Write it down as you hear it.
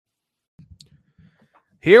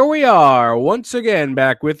Here we are once again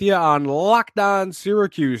back with you on Locked On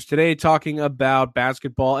Syracuse. Today talking about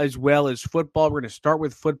basketball as well as football. We're going to start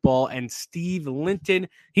with football and Steve Linton.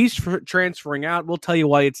 He's transferring out. We'll tell you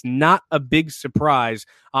why it's not a big surprise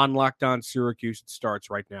on Locked On Syracuse. It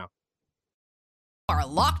starts right now. Are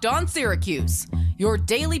Locked On Syracuse, your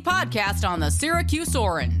daily podcast on the Syracuse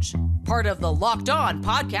Orange, part of the Locked On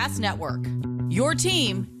Podcast Network. Your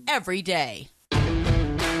team every day.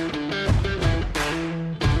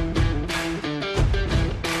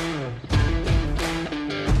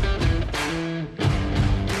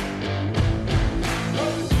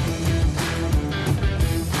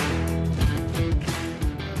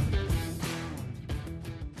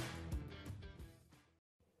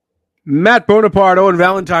 Matt Bonaparte, Owen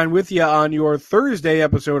Valentine with you on your Thursday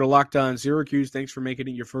episode of Locked On Syracuse. Thanks for making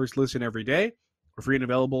it your first listen every day. We're free and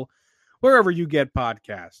available wherever you get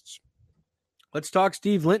podcasts. Let's talk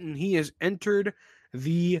Steve Linton. He has entered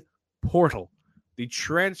the portal. The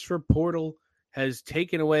transfer portal has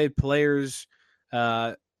taken away players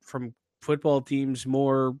from football teams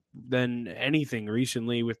more than anything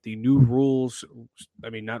recently with the new rules.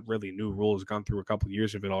 I mean, not really new rules, gone through a couple of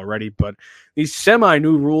years of it already, but these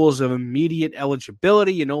semi-new rules of immediate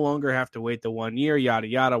eligibility. You no longer have to wait the 1 year, yada,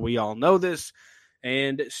 yada. We all know this.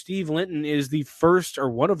 And Steve Linton is the first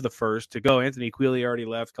or one of the first to go. Anthony Quealy already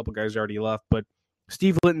left. A couple guys already left, but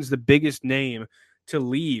Steve Linton's the biggest name to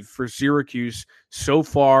leave for Syracuse so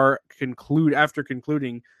far after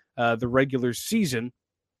concluding the regular season.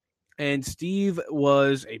 And Steve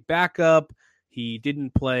was a backup. He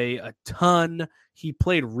didn't play a ton. He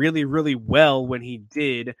played really, really well when he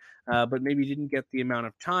did, but maybe didn't get the amount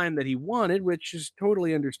of time that he wanted, which is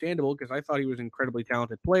totally understandable because I thought he was an incredibly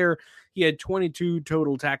talented player. He had 22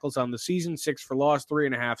 total tackles on the season, 6 for loss,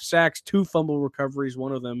 3.5 sacks, 2 fumble recoveries.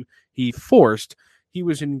 One of them he forced. He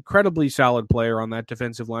was an incredibly solid player on that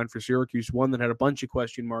defensive line for Syracuse, one that had a bunch of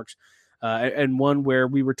question marks. And one where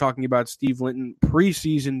we were talking about Steve Linton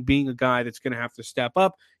preseason being a guy that's going to have to step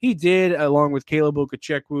up. He did, along with Caleb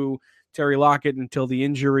Okechekwu, Terry Lockett until the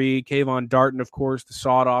injury, Kayvon Darton, of course, the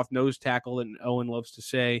sawed-off nose tackle that Owen loves to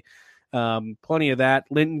say. Plenty of that.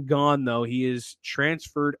 Linton gone, though. He is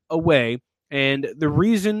transferred away. And the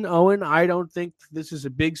reason, Owen, I don't think this is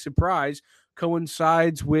a big surprise,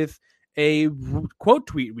 coincides with a quote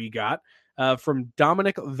tweet we got from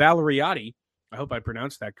Dominic Valeriati. I hope I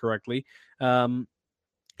pronounced that correctly. You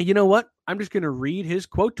know what? I'm just going to read his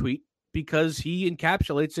quote tweet because he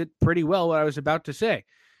encapsulates it pretty well what I was about to say.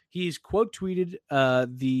 He's quote tweeted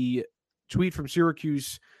the tweet from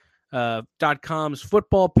Syracuse.com's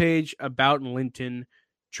football page about Linton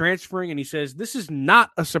transferring, and he says, "This is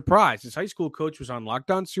not a surprise. His high school coach was on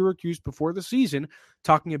Locked On Syracuse before the season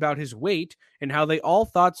talking about his weight and how they all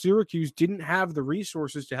thought Syracuse didn't have the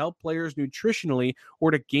resources to help players nutritionally or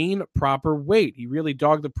to gain proper weight. He really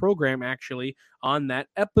dogged the program, actually, on that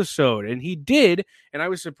episode." And he did, and I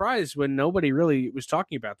was surprised when nobody really was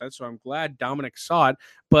talking about that, so I'm glad Dominic saw it.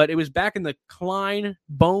 But it was back in the Klein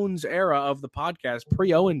Bones era of the podcast,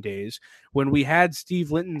 pre-Owen days, when we had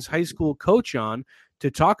Steve Linton's high school coach on to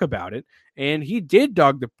talk about it, and he did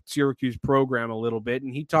dog the Syracuse program a little bit,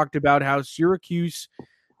 and he talked about how Syracuse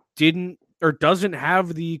doesn't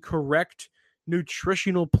have the correct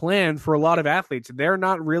nutritional plan for a lot of athletes. They're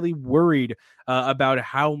not really worried about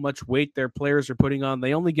how much weight their players are putting on.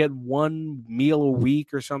 They only get one meal a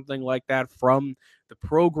week or something like that from the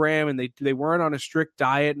program, and they weren't on a strict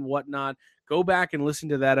diet and whatnot. Go back and listen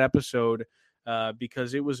to that episode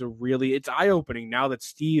because it was it's eye-opening now that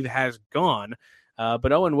Steve has gone.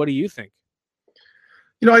 But Owen, what do you think?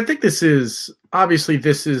 I think this is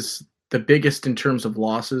the biggest in terms of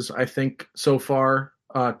losses, I think, so far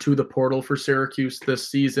to the portal for Syracuse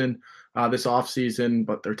this season, this offseason,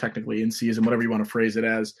 but they're technically in season, whatever you want to phrase it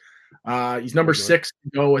as. He's number 6 to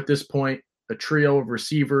go at this point. A trio of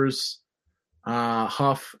receivers,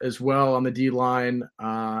 Huff as well on the D-line,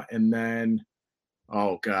 and then,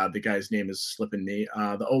 oh, God, the guy's name is slipping me.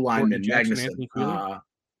 The O-lineman, Magnuson.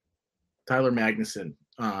 Tyler Magnuson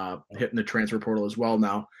hitting the transfer portal as well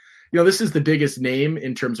now. This is the biggest name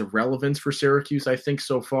in terms of relevance for Syracuse, I think,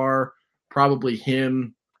 so far. Probably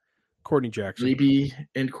him, Courtney Jackson, maybe,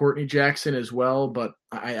 and Courtney Jackson as well. But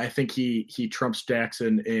I think he trumps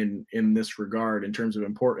Jackson in this regard in terms of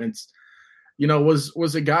importance.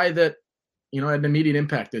 Was a guy that had an immediate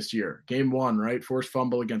impact this year. Game 1, right? Forced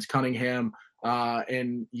fumble against Cunningham,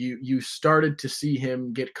 and you started to see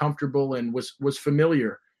him get comfortable and was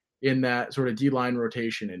familiar in that sort of D-line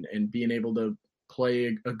rotation and being able to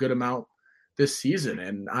play a good amount this season.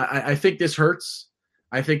 And I think this hurts.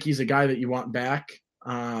 I think he's a guy that you want back.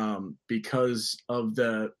 because of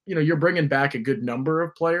you're bringing back a good number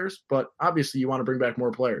of players, but obviously you want to bring back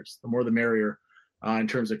more players. The more the merrier in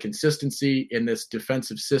terms of consistency in this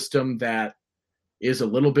defensive system that is a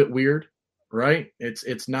little bit weird, right?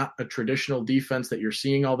 It's not a traditional defense that you're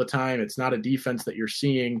seeing all the time. It's not a defense that you're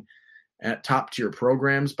seeing at top tier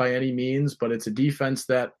programs by any means, but it's a defense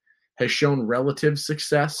that has shown relative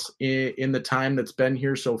success in the time that's been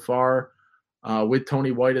here so far. With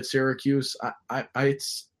Tony White at Syracuse,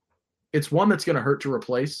 it's one that's going to hurt to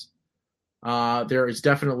replace. There is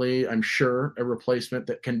definitely, I'm sure, a replacement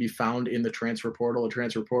that can be found in the transfer portal. The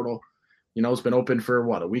transfer portal, has been open for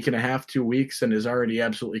a week and a half, 2 weeks, and is already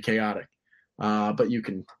absolutely chaotic. But you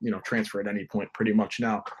can, transfer at any point pretty much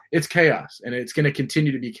now. It's chaos, and it's going to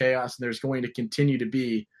continue to be chaos, and there's going to continue to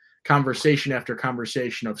be conversation after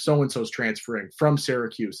conversation of so-and-so's transferring from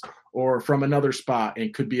Syracuse or from another spot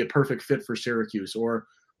and could be a perfect fit for Syracuse, or,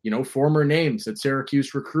 former names that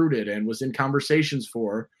Syracuse recruited and was in conversations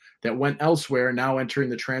for that went elsewhere, now entering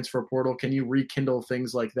the transfer portal. Can you rekindle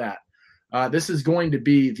things like that? This is going to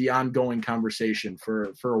be the ongoing conversation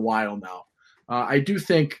for a while now. I do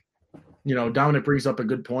think, Dominic brings up a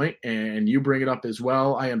good point, and you bring it up as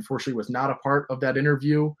well. I unfortunately was not a part of that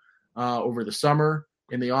interview over the summer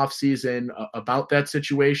in the off season about that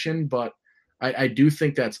situation, but I do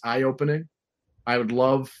think that's eye-opening. I would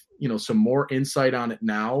love, some more insight on it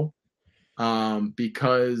now,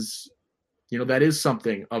 because, that is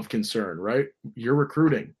something of concern, right? You're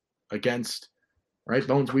recruiting against, right?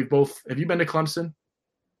 Bones, have you been to Clemson?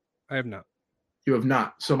 I have not. You have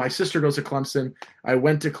not. So my sister goes to Clemson. I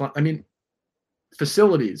went to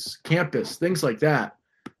facilities, campus, things like that.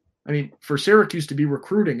 For Syracuse to be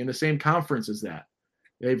recruiting in the same conference as that,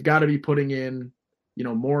 they've got to be putting in,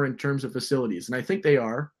 more in terms of facilities. And I think they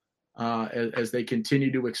are, as they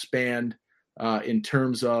continue to expand in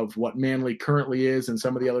terms of what Manly currently is and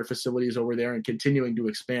some of the other facilities over there, and continuing to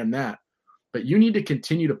expand that. But you need to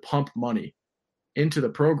continue to pump money into the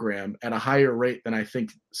program at a higher rate than I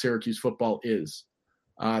think Syracuse football is.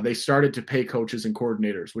 They started to pay coaches and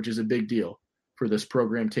coordinators, which is a big deal for this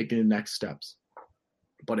program taking the next steps.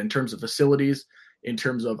 But in terms of facilities, in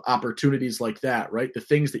terms of opportunities like that, right, the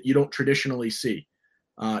things that you don't traditionally see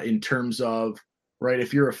in terms of, right,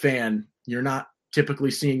 if you're a fan, you're not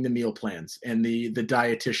typically seeing the meal plans and the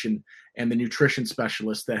dietitian and the nutrition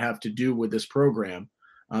specialists that have to do with this program.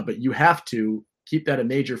 But you have to keep that a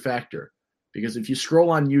major factor, because if you scroll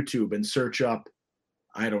on YouTube and search up,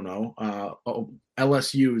 I don't know,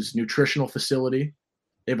 LSU's nutritional facility,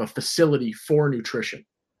 they have a facility for nutrition,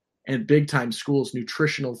 and big time schools'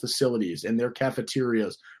 nutritional facilities and their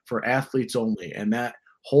cafeterias for athletes only, and that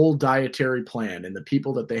whole dietary plan and the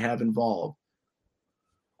people that they have involved,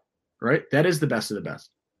 right? That is the best of the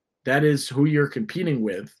best. That is who you're competing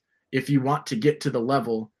with if you want to get to the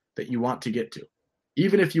level that you want to get to.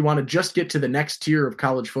 Even if you want to just get to the next tier of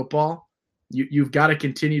college football, you've got to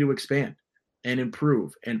continue to expand and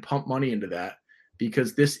improve and pump money into that,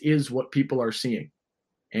 because this is what people are seeing.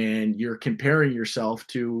 And you're comparing yourself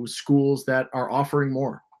to schools that are offering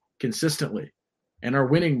more consistently and are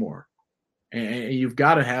winning more. And you've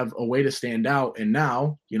got to have a way to stand out. And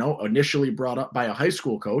now, initially brought up by a high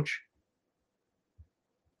school coach,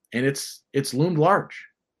 and it's loomed large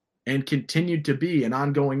and continued to be an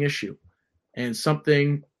ongoing issue, and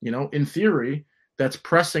something, in theory, that's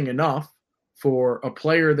pressing enough for a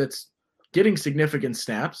player that's getting significant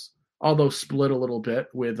snaps, although split a little bit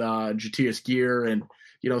with Jatius Gear and,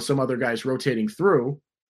 some other guys rotating through.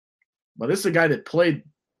 But this is a guy that played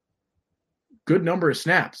good number of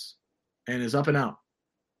snaps and is up and out.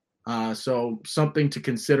 So something to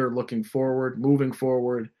consider moving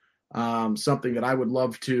forward, something that I would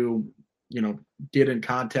love to, get in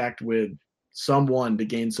contact with someone to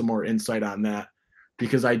gain some more insight on that,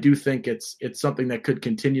 because I do think it's something that could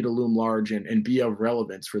continue to loom large and be of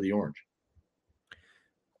relevance for the Orange.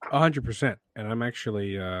 100%. And I'm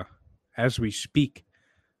actually, as we speak,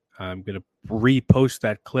 I'm going to repost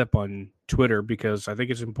that clip on Twitter, because I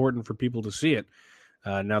think it's important for people to see it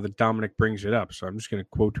now that Dominic brings it up. So I'm just going to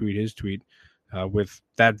quote tweet his tweet with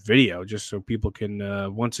that video, just so people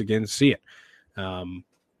can once again see it.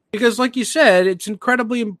 Because like you said, it's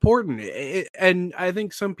incredibly important. And I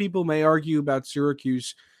think some people may argue about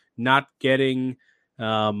Syracuse not getting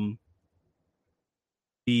the,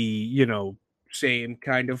 same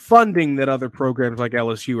kind of funding that other programs like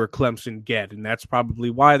LSU or Clemson get. And that's probably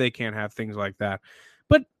why they can't have things like that.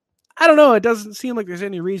 But I don't know. It doesn't seem like there's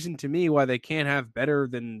any reason to me why they can't have better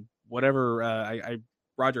than whatever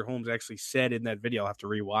Roger Holmes actually said in that video. I'll have to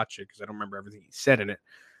rewatch it because I don't remember everything he said in it.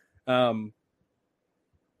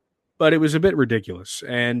 But it was a bit ridiculous.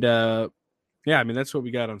 And Yeah, I mean, that's what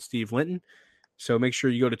we got on Steve Linton. So make sure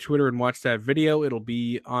you go to Twitter and watch that video. It'll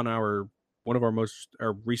be on one of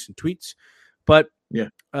our recent tweets. But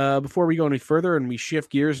Yeah. Before we go any further and we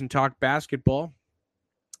shift gears and talk basketball,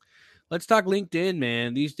 let's talk LinkedIn,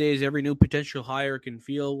 man. These days, every new potential hire can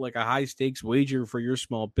feel like a high-stakes wager for your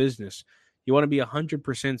small business. You want to be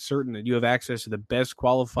 100% certain that you have access to the best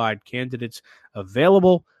qualified candidates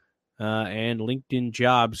available, and LinkedIn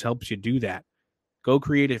Jobs helps you do that. Go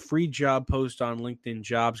create a free job post on LinkedIn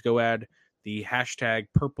Jobs. Go add the hashtag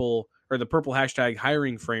purple or the purple hashtag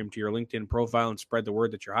hiring frame to your LinkedIn profile and spread the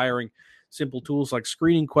word that you're hiring. Simple tools like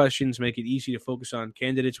screening questions make it easy to focus on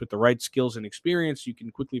candidates with the right skills and experience. You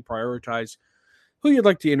can quickly prioritize who you'd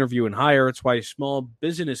like to interview and hire. It's why small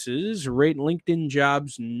businesses rate LinkedIn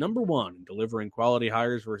Jobs number one in delivering quality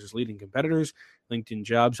hires versus leading competitors. LinkedIn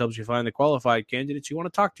Jobs helps you find the qualified candidates you want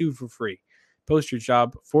to talk to for free. Post your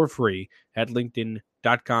job for free at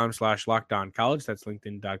linkedin.com/lockedoncollege. That's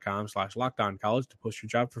linkedin.com/lockedoncollege to post your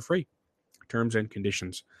job for free. Terms and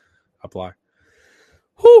conditions apply.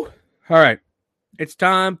 Whew. All right. It's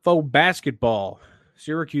time for basketball.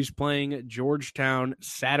 Syracuse playing Georgetown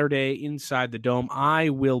Saturday inside the Dome. I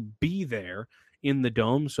will be there in the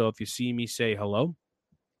Dome, so if you see me, say hello.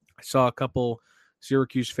 I saw a couple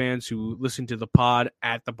Syracuse fans who listened to the pod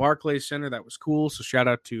at the Barclays Center. That was cool. So shout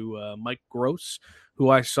out to Mike Gross, who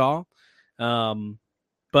I saw.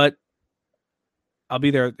 But I'll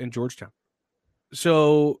be there in Georgetown.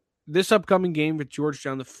 So this upcoming game with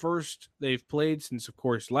Georgetown, the first they've played since, of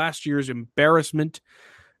course, last year's embarrassment.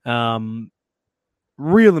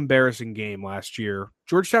 Real embarrassing game last year.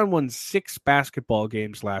 Georgetown won 6 basketball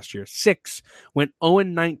games last year. 6. Went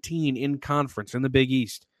 0-19 in conference in the Big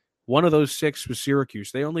East. One of those 6 was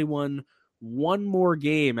Syracuse. They only won one more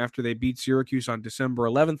game after they beat Syracuse on December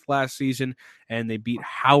 11th last season, and they beat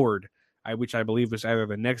Howard, which I believe was either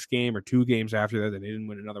the next game or 2 games after that. They didn't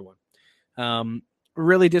win another one.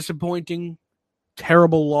 Really disappointing,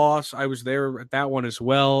 terrible loss. I was there at that one as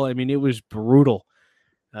well. I mean, it was brutal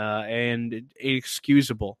and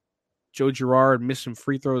inexcusable. Joe Girard missed some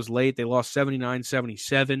free throws late. They lost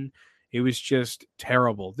 79-77. It was just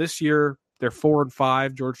terrible. This year, they're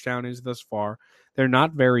 4-5. Georgetown is thus far. They're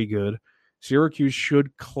not very good. Syracuse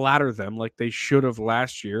should clatter them like they should have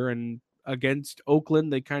last year. And against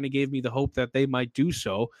Oakland, they kind of gave me the hope that they might do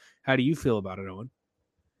so. How do you feel about it, Owen?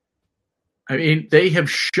 I mean, they have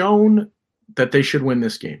shown that they should win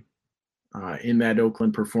this game in that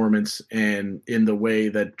Oakland performance and in the way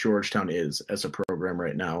that Georgetown is as a program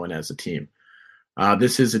right now and as a team.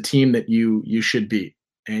 This is a team that you should beat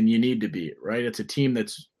and you need to beat, right? It's a team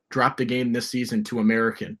that's dropped a game this season to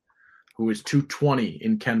American, who is 220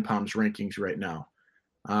 in KenPom's rankings right now.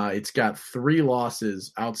 It's got 3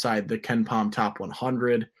 losses outside the KenPom top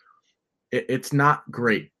 100. It's not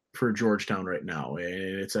great for Georgetown right now.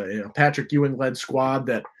 And it's a Patrick Ewing-led squad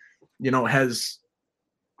that, has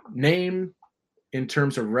name in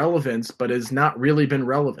terms of relevance, but has not really been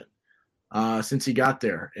relevant since he got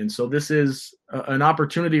there. And so this is an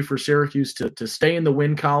opportunity for Syracuse to stay in the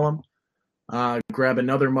win column, grab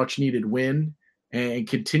another much-needed win, and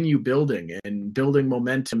continue building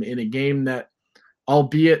momentum in a game that,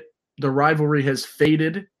 albeit the rivalry has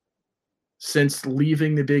faded since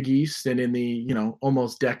leaving the Big East and in the,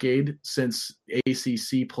 almost decade since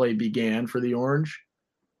ACC play began for the Orange,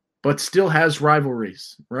 but still has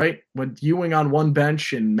rivalries, right? With Ewing on one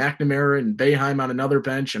bench and McNamara and Boeheim on another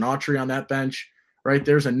bench and Autry on that bench, right?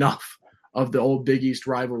 There's enough of the old Big East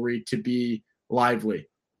rivalry to be lively.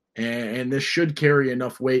 And this should carry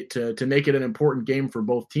enough weight to make it an important game for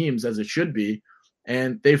both teams, as it should be.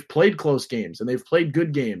 And they've played close games and they've played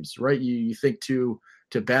good games, right? You think to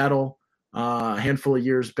Battle a handful of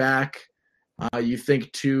years back. You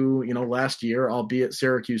think to, last year, albeit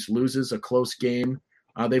Syracuse loses a close game.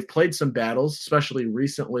 They've played some battles, especially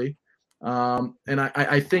recently. And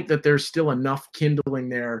I think that there's still enough kindling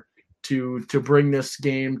there to bring this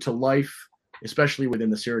game to life, especially within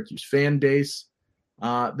the Syracuse fan base,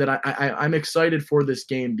 that I'm excited for this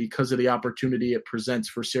game because of the opportunity it presents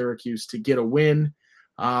for Syracuse to get a win,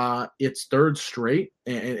 its 3rd straight,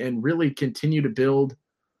 and really continue to build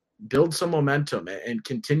some momentum and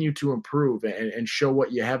continue to improve and show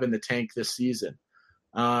what you have in the tank this season.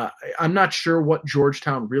 I'm not sure what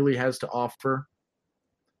Georgetown really has to offer.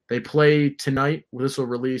 They play tonight. This will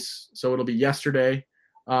release, so it'll be yesterday.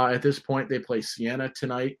 At this point, they play Siena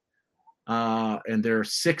tonight, and they're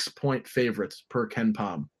 6-point favorites per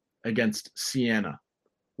KenPom against Siena,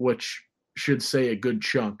 which should say a good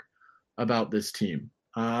chunk about this team.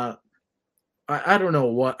 I don't know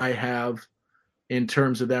what I have in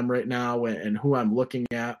terms of them right now and who I'm looking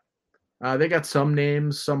at. They got some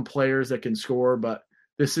names, some players that can score, but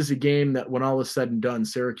this is a game that when all is said and done,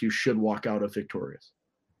 Syracuse should walk out of victorious.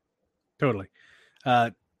 Totally.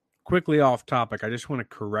 Quickly off topic, I just want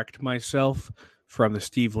to correct myself from the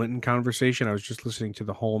Steve Linton conversation. I was just listening to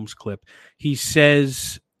the Holmes clip. He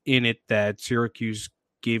says in it that Syracuse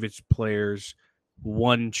gave its players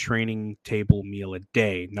one training table meal a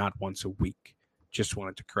day, not once a week. Just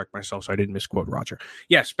wanted to correct myself so I didn't misquote Roger.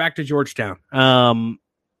 Yes, back to Georgetown.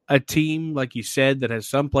 A team, like you said, that has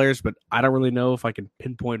some players, but I don't really know if I can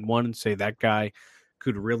pinpoint one and say that guy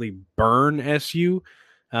could really burn SU.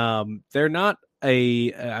 They're not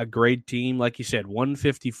a great team. Like you said,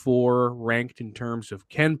 154 ranked in terms of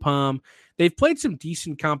KenPom. They've played some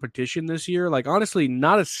decent competition this year. Like, honestly,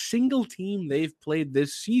 not a single team they've played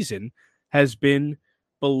this season has been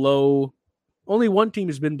below. Only one team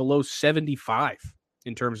has been below 75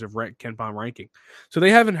 in terms of KenPom ranking. So they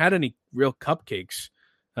haven't had any real cupcakes.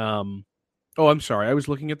 I'm sorry. I was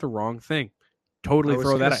looking at the wrong thing. Totally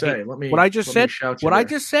throw that out. Hey, what I just said,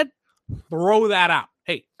 throw that out.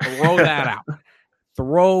 Hey, throw that out.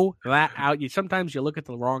 Throw that out. Sometimes you look at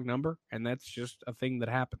the wrong number, and that's just a thing that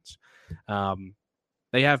happens.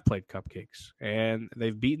 They have played cupcakes, and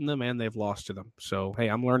they've beaten them, and they've lost to them. So, hey,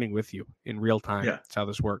 I'm learning with you in real time. Yeah. That's how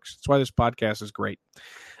this works. That's why this podcast is great.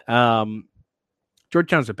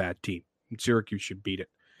 Georgetown's a bad team, and Syracuse should beat it.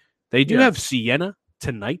 They do have Siena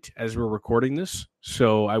tonight as we're recording this,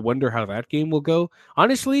 so I wonder how that game will go.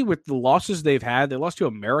 Honestly, with the losses they've had, they lost to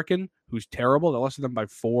American, who's terrible. They lost to them by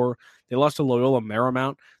 4. They lost to Loyola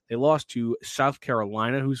Marymount. They lost to South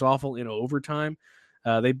Carolina, who's awful, in overtime.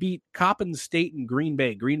 They beat Coppin State and Green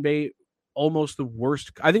Bay. Green Bay, almost the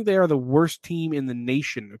worst. I think they are the worst team in the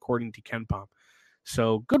nation, according to KenPom.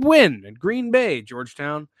 So, good win at Green Bay,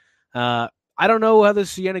 Georgetown. I don't know how the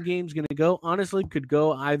Siena game's going to go. Honestly, could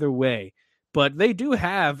go either way. But they do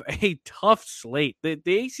have a tough slate. The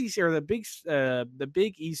ACC, or the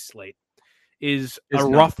Big East slate is a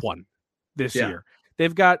rough one this year.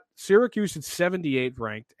 They've got Syracuse at 78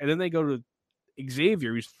 ranked, and then they go to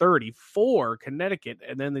Xavier, who's 34, Connecticut,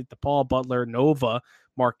 and then the DePaul, Butler, Nova,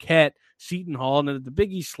 Marquette, Seton Hall, and then the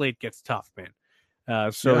Big East slate gets tough,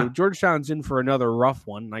 man. Georgetown's in for another rough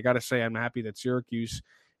one. And I got to say, I'm happy that Syracuse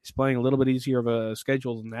is playing a little bit easier of a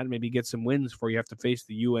schedule than that. Maybe get some wins before you have to face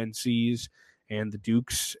the UNCs and the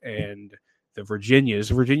Dukes and the Virginias.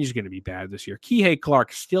 Virginia's going to be bad this year. Kihei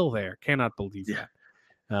Clark still there. Cannot believe that.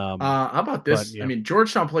 How about this? I mean,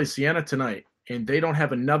 Georgetown plays Siena tonight, and they don't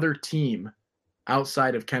have another team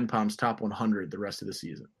outside of KenPom's top 100 the rest of the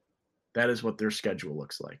season. That is what their schedule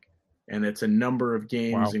looks like. And it's a number of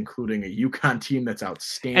games, including a UConn team that's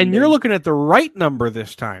outstanding. And you're looking at the right number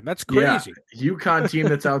this time. That's crazy. Yeah, UConn team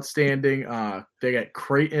that's outstanding. They got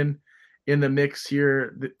Creighton in the mix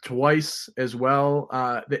here twice as well.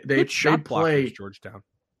 They play Georgetown.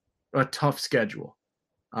 A tough schedule.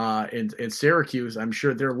 In Syracuse, I'm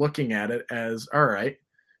sure they're looking at it as, all right,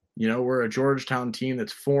 we're a Georgetown team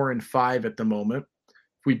that's 4-5 at the moment.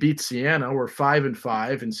 If we beat Siena, we're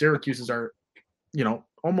 5-5, and Syracuse is our,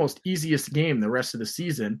 almost easiest game the rest of the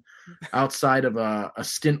season outside of a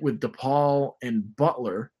stint with DePaul and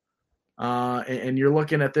Butler. And you're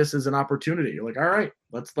looking at this as an opportunity. You're like, all right,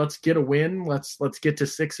 let's get a win. Let's get to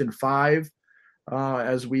 6-5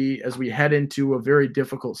 as we head into a very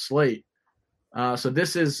difficult slate. So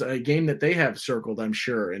this is a game that they have circled, I'm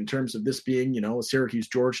sure, in terms of this being, a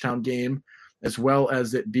Syracuse-Georgetown game, as well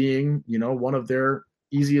as it being, one of their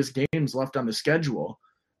easiest games left on the schedule.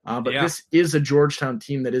 But this is a Georgetown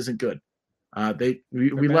team that isn't good.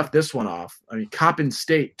 We left this one off. I mean, Coppin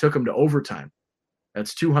State took them to overtime.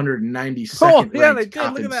 That's 292nd ranked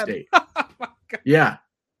Coppin State. Yeah.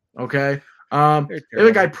 Okay. They have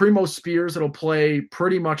a guy, Primo Spears, that'll play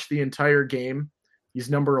pretty much the entire game. He's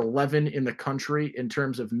number 11 in the country in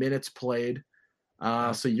terms of minutes played.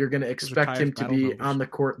 So you're going to expect him to be on the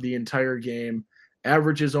court the entire game.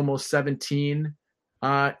 Averages almost 17.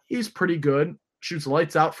 He's pretty good. Shoots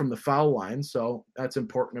lights out from the foul line, so that's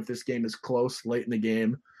important if this game is close late in the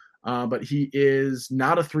game. But he is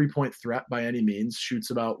not a three-point threat by any means. Shoots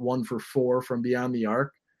about 1 for 4 from beyond the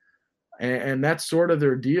arc. And that's sort of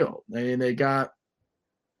their deal. I mean, they got,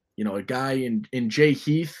 a guy in Jay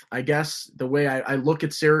Heath. I guess the way I look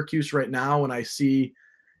at Syracuse right now and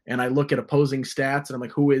I look at opposing stats and I'm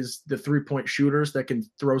like, who is the three-point shooters that can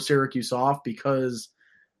throw Syracuse off? Because,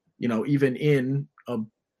 even in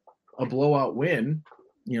a blowout win,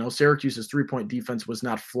 Syracuse's three-point defense was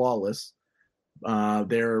not flawless.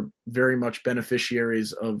 They're very much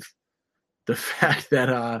beneficiaries of the fact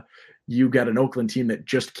that you got an Oakland team that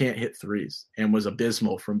just can't hit threes and was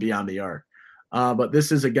abysmal from beyond the arc. But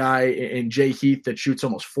this is a guy in Jay Heath that shoots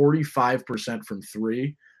almost 45% from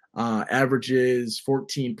three, averages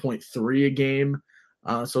 14.3 a game.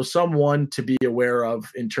 So someone to be aware of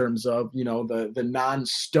in terms of, the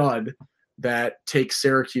non-stud that takes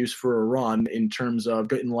Syracuse for a run in terms of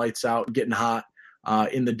getting lights out, getting hot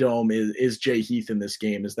in the dome is Jay Heath in this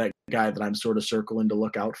game, is that guy that I'm sort of circling to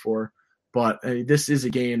look out for. But this is a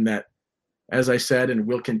game that, as I said, and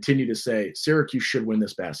will continue to say, Syracuse should win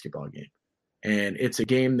this basketball game. And it's a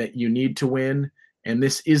game that you need to win. And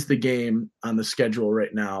this is the game on the schedule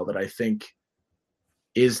right now that I think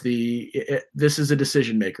this is a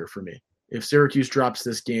decision maker for me. If Syracuse drops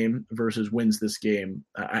this game versus wins this game,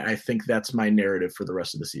 I think that's my narrative for the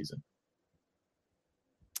rest of the season.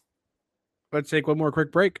 Let's take one more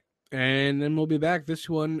quick break, and then we'll be back. This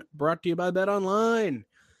one brought to you by BetOnline.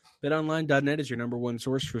 BetOnline.net is your number one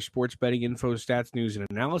source for sports betting info, stats, news, and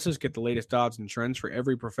analysis. Get the latest odds and trends for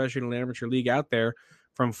every professional and amateur league out there.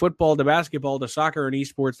 From football to basketball to soccer and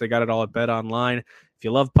esports, they got it all at BetOnline. If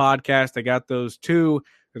you love podcasts, they got those too.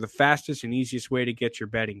 They're the fastest and easiest way to get your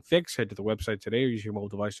betting fix. Head to the website today or use your mobile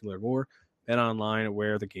device to learn more. BetOnline,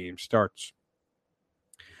 where the game starts.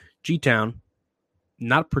 G-Town,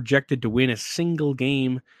 not projected to win a single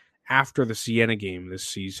game after the Siena game this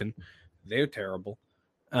season. They're terrible.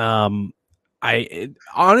 Honestly,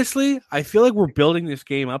 I feel like we're building this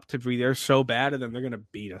game up to be they're so bad and then they're going to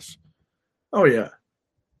beat us. Oh, yeah.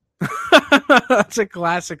 That's a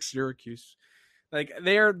classic Syracuse. Like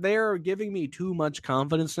they're giving me too much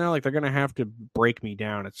confidence now. Like they're going to have to break me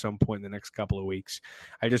down at some point in the next couple of weeks.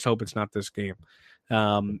 I just hope it's not this game.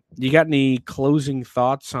 You got any closing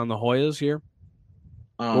thoughts on the Hoyas here?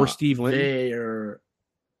 Or Steve Linton? Their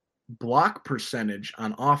block percentage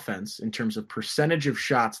on offense in terms of percentage of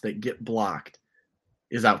shots that get blocked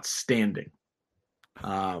is outstanding.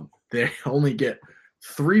 They only get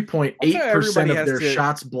 3.8% of their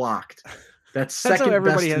shots blocked. That's second how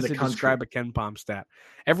everybody best has in the to country. Describe a KenPom stat.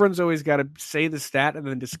 Everyone's always got to say the stat and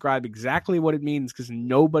then describe exactly what it means because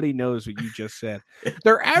nobody knows what you just said.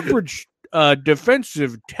 Their average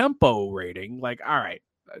defensive tempo rating, like, all right,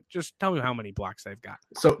 just tell me how many blocks they've got.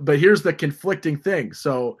 But here's the conflicting thing.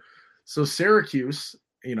 So Syracuse,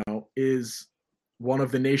 is one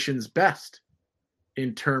of the nation's best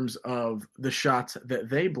in terms of the shots that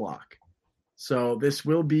they block. So this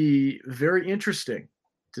will be very interesting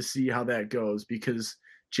to see how that goes because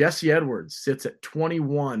Jesse Edwards sits at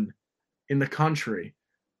 21 in the country,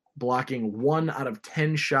 blocking 1 out of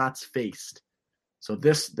 10 shots faced. So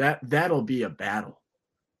that'll be a battle.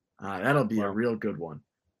 That'll be a real good one.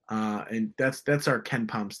 And that's our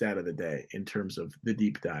KenPom stat of the day in terms of the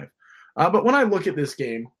deep dive. But when I look at this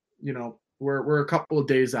game, we're a couple of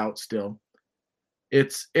days out still.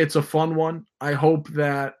 It's a fun one. I hope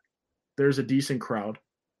that there's a decent crowd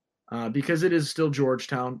because it is still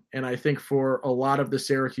Georgetown. And I think for a lot of the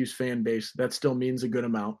Syracuse fan base, that still means a good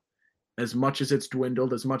amount. As much as it's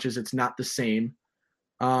dwindled, as much as it's not the same,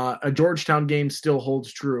 a Georgetown game still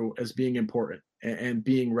holds true as being important and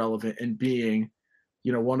being relevant and being,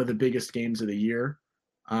 one of the biggest games of the year.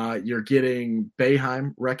 You're getting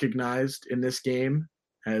Boeheim recognized in this game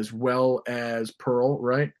as well as Pearl,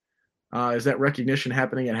 right? Is that recognition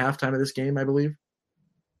happening at halftime of this game, I believe?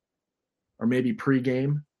 Or maybe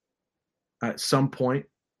pregame? At some point,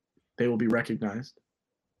 they will be recognized.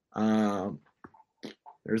 There's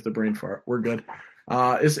the brain fart. We're good.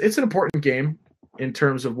 It's an important game in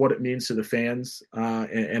terms of what it means to the fans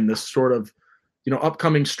and this sort of,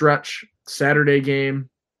 upcoming stretch. Saturday game.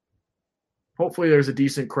 Hopefully there's a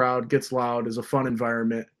decent crowd, gets loud, is a fun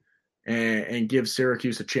environment, and gives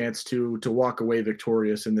Syracuse a chance to walk away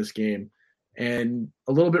victorious in this game and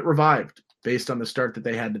a little bit revived based on the start that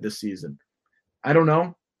they had to this season. I don't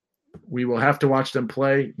know. We will have to watch them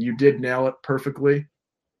play. You did nail it perfectly.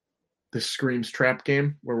 This screams trap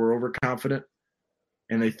game where we're overconfident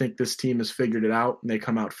and they think this team has figured it out and they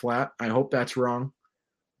come out flat. I hope that's wrong.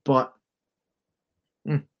 But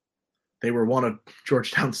they were one of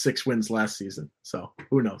Georgetown's 6 wins last season. So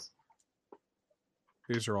who knows?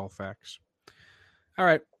 These are all facts. All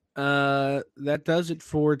right. That does it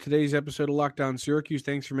for today's episode of Locked On Syracuse.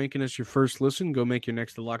 Thanks for making us your first listen. Go make your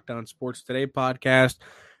next Locked On Sports Today podcast.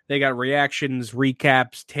 They got reactions,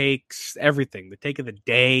 recaps, takes, everything. The take of the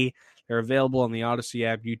day. They're available on the Odyssey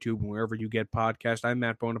app, YouTube, and wherever you get podcasts. I'm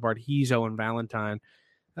Matt Bonaparte. He's Owen Valentine.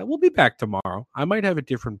 We'll be back tomorrow. I might have a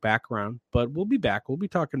different background, but we'll be back. We'll be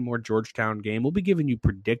talking more Georgetown game. We'll be giving you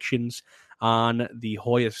predictions on the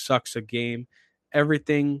Hoya Sucks a game.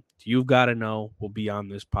 Everything you've got to know will be on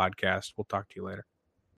this podcast. We'll talk to you later.